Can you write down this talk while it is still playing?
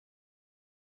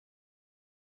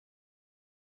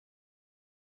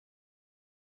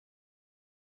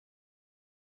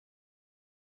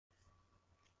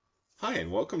Hi,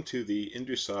 and welcome to the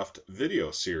InduSoft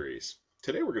video series.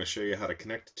 Today we're going to show you how to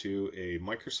connect to a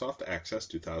Microsoft Access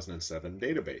 2007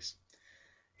 database.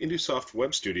 InduSoft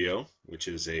Web Studio, which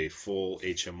is a full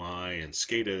HMI and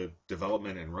SCADA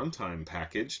development and runtime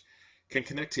package, can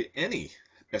connect to any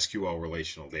SQL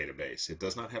relational database. It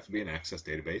does not have to be an Access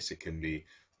database. It can be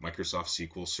Microsoft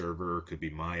SQL Server, it could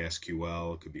be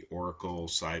MySQL, it could be Oracle,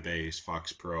 Sybase,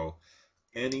 FoxPro,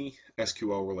 any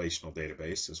SQL relational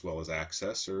database as well as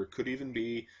Access, or it could even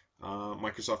be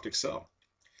Microsoft Excel.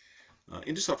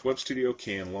 InduSoft Web Studio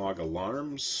can log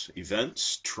alarms,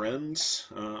 events, trends,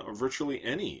 or virtually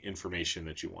any information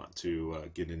that you want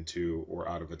to get into or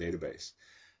out of a database.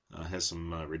 Has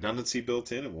some redundancy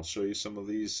built in, and we'll show you some of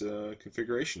these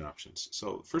configuration options.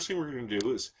 So first thing we're going to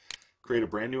do is create a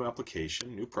brand new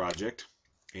application, new project,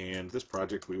 and this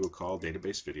project we will call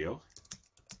Database Video.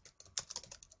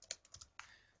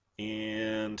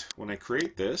 And when I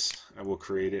create this, I will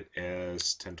create it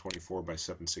as 1024 by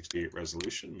 768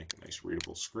 resolution, make a nice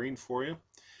readable screen for you. I'm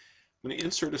going to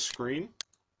insert a screen,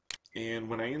 and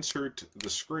when I insert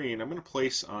the screen, I'm going to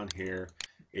place on here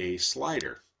a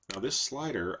slider. Now this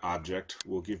slider object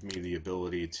will give me the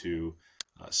ability to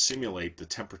simulate the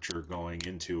temperature going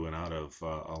into and out of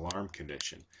alarm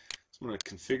condition. So I'm going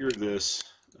to configure this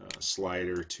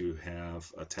slider to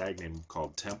have a tag name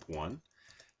called temp1.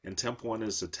 And temp1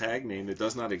 is a tag name that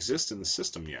does not exist in the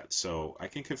system yet. So I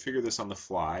can configure this on the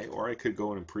fly, or I could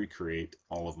go in and pre-create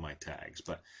all of my tags.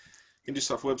 But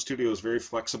InduSoft Web Studio is very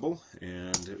flexible,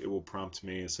 and it will prompt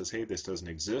me. It says, hey, this doesn't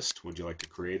exist. Would you like to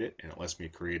create it? And it lets me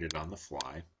create it on the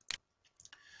fly.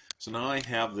 So now I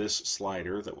have this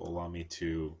slider that will allow me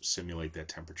to simulate that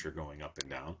temperature going up and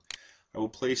down. I will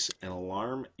place an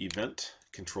alarm event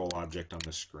control object on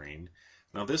the screen.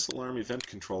 Now this alarm event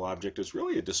control object is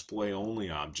really a display only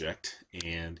object,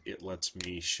 and it lets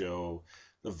me show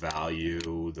the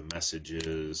value, the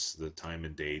messages, the time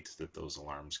and date that those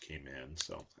alarms came in.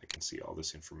 So I can see all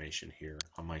this information here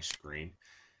on my screen.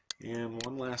 And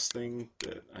one last thing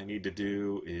that I need to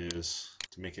do is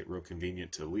to make it real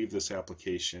convenient to leave this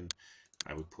application,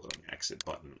 I would put an exit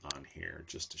button on here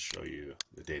just to show you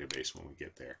the database when we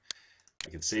get there. I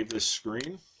can save this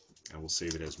screen. I will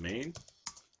save it as main.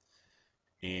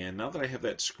 And now that I have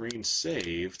that screen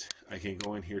saved, I can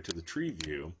go in here to the tree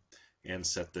view and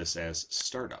set this as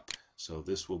startup. So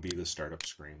this will be the startup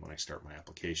screen when I start my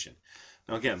application.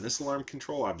 Now again, this alarm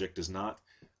control object does not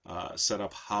set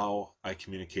up how I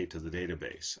communicate to the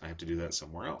database. I have to do that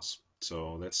somewhere else.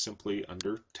 So that's simply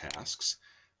under tasks.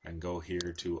 I can go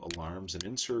here to alarms and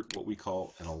insert what we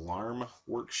call an alarm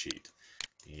worksheet.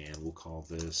 And we'll call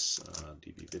this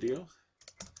DB video.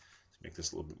 Make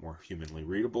this a little bit more humanly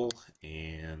readable,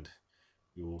 and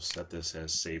we will set this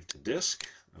as save to disk.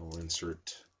 I will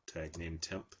insert tag name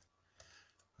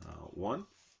temp1,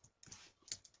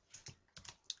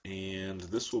 and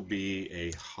this will be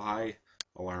a high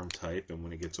alarm type, and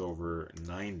when it gets over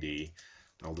 90,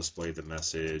 I'll display the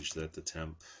message that the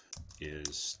temp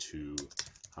is too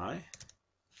high.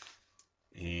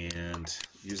 And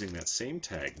using that same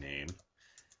tag name,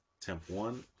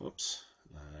 temp1, whoops,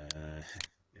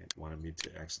 it wanted me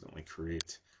to accidentally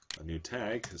create a new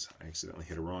tag because I accidentally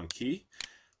hit a wrong key,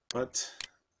 but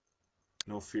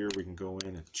no fear, we can go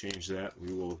in and change that.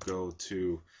 We will go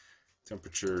to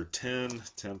temperature 10,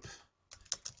 temp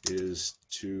is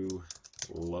too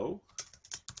low,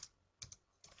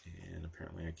 and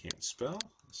apparently I can't spell,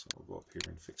 so I'll go up here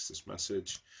and fix this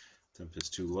message. Temp is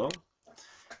too low,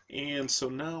 and so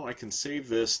now I can save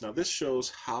this. Now this shows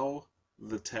how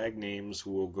the tag names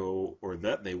will go, or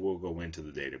that they will go into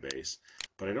the database,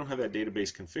 but I don't have that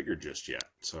database configured just yet.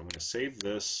 So I'm going to save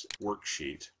this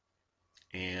worksheet,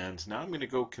 and now I'm going to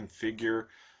go configure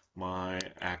my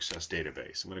Access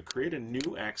database. I'm going to create a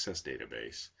new Access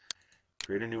database,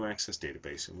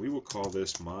 and we will call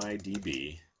this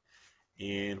MyDB.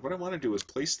 And what I want to do is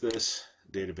place this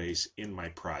database in my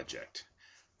project.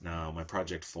 Now, my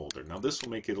project folder. Now, this will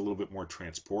make it a little bit more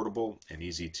transportable and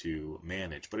easy to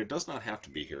manage, but it does not have to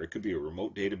be here. It could be a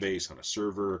remote database on a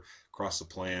server, across the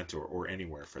plant, or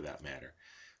anywhere for that matter.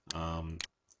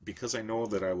 Because I know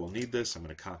that I will need this, I'm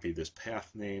going to copy this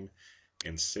path name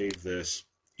and save this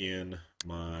in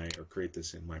or create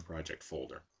this in my project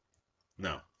folder.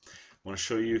 Now, I want to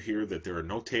show you here that there are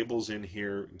no tables in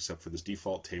here except for this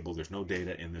default table. There's no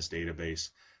data in this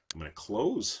database. I'm going to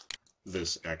close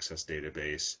this Access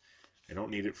database. I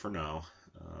don't need it for now.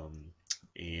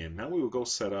 And now we will go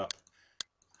set up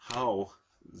how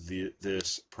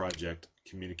this project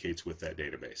communicates with that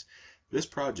database. This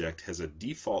project has a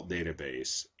default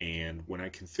database, and when I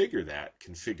configure that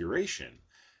configuration,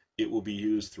 it will be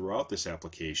used throughout this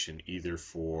application either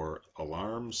for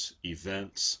alarms,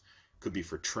 events, could be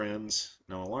for trends.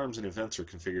 Now alarms and events are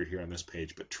configured here on this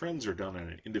page, but trends are done on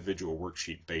an individual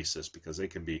worksheet basis because they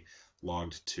can be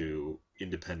logged to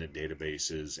independent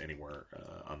databases anywhere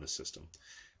on the system.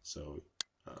 So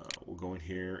we'll go in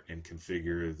here and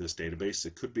configure this database.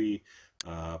 It could be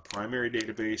a primary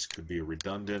database, could be a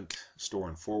redundant store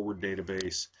and forward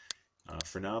database.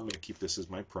 For now, I'm going to keep this as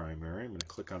my primary. I'm going to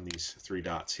click on these three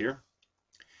dots here.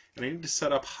 And I need to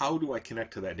set up how do I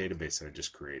connect to that database that I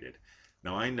just created.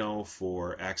 Now I know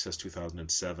for Access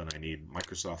 2007 I need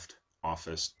Microsoft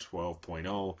Office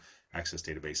 12.0, Access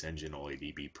Database Engine,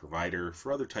 OLADB provider.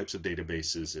 For other types of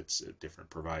databases it's a different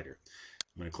provider.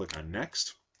 I'm going to click on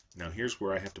Next. Now here's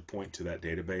where I have to point to that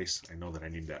database. I know that I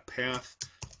need that path,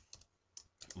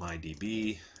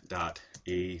 mydb.accdb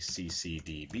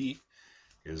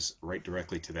is right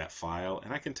directly to that file,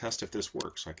 and I can test if this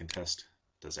works. So I can test,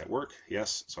 does that work?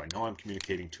 Yes. So I know I'm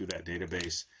communicating to that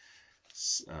database.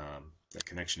 That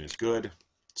connection is good.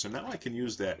 So now I can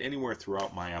use that anywhere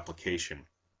throughout my application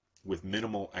with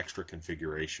minimal extra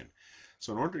configuration.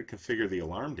 So in order to configure the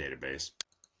alarm database,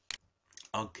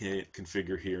 I'll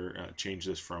configure here, change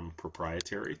this from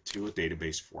proprietary to a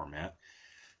database format.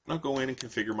 And I'll go in and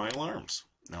configure my alarms.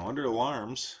 Now under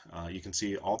alarms, you can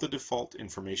see all the default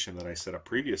information that I set up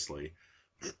previously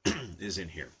is in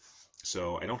here.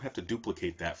 So I don't have to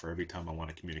duplicate that for every time I want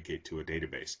to communicate to a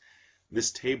database.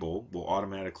 This table will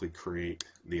automatically create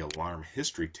the alarm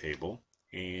history table,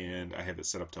 and I have it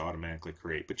set up to automatically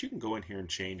create. But you can go in here and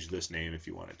change this name if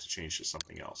you want it to change to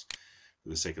something else. For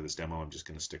the sake of this demo, I'm just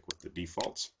going to stick with the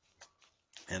defaults.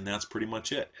 And that's pretty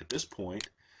much it. At this point,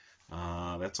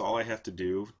 that's all I have to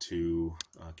do to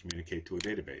communicate to a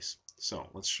database. So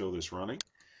let's show this running.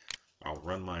 I'll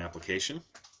run my application,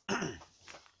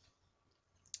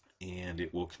 and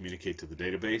it will communicate to the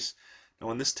database. Now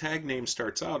when this tag name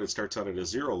starts out, it starts out at a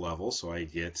 0 level, so I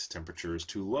get temperature is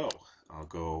too low. I'll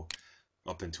go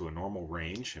up into a normal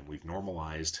range, and we've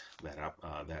normalized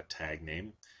that tag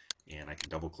name, and I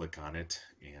can double click on it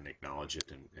and acknowledge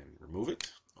it and remove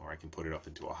it, or I can put it up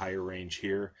into a higher range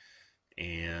here,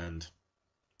 and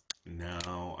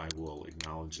now I will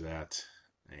acknowledge that,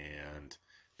 and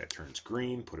that turns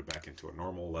green, put it back into a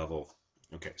normal level.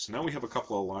 Okay, so now we have a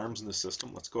couple of alarms in the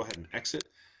system. Let's go ahead and exit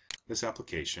this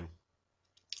application.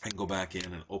 I can go back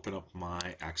in and open up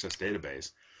my Access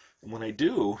database. And when I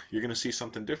do, you're going to see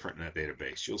something different in that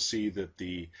database. You'll see that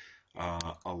the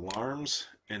alarms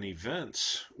and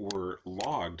events were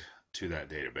logged to that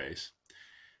database,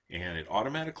 and it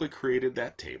automatically created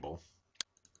that table.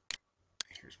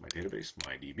 Here's my database,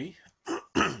 MyDB.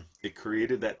 It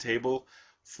created that table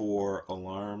for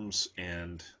alarms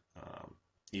and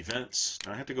events.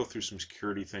 Now I have to go through some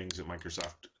security things that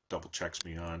Microsoft double checks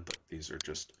me on, but these are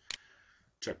just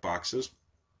check boxes.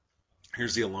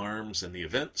 Here's the alarms and the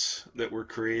events that were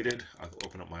created. I'll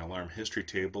open up my alarm history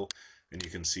table, and you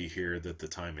can see here that the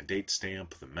time and date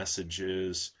stamp, the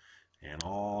messages, and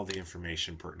all the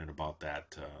information pertinent about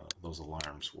that, those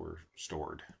alarms were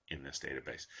stored in this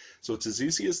database. So it's as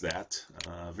easy as that.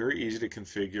 Very easy to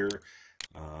configure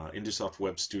InduSoft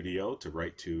Web Studio to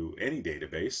write to any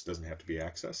database. Doesn't have to be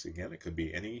Access. Again, it could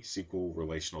be any SQL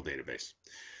relational database.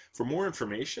 For more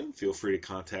information, feel free to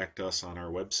contact us on our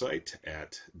website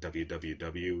at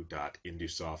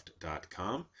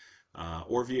www.indusoft.com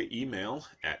or via email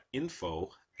at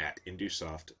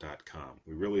info@indusoft.com.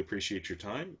 We really appreciate your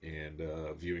time and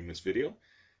viewing this video,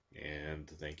 and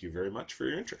thank you very much for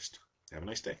your interest. Have a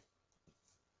nice day.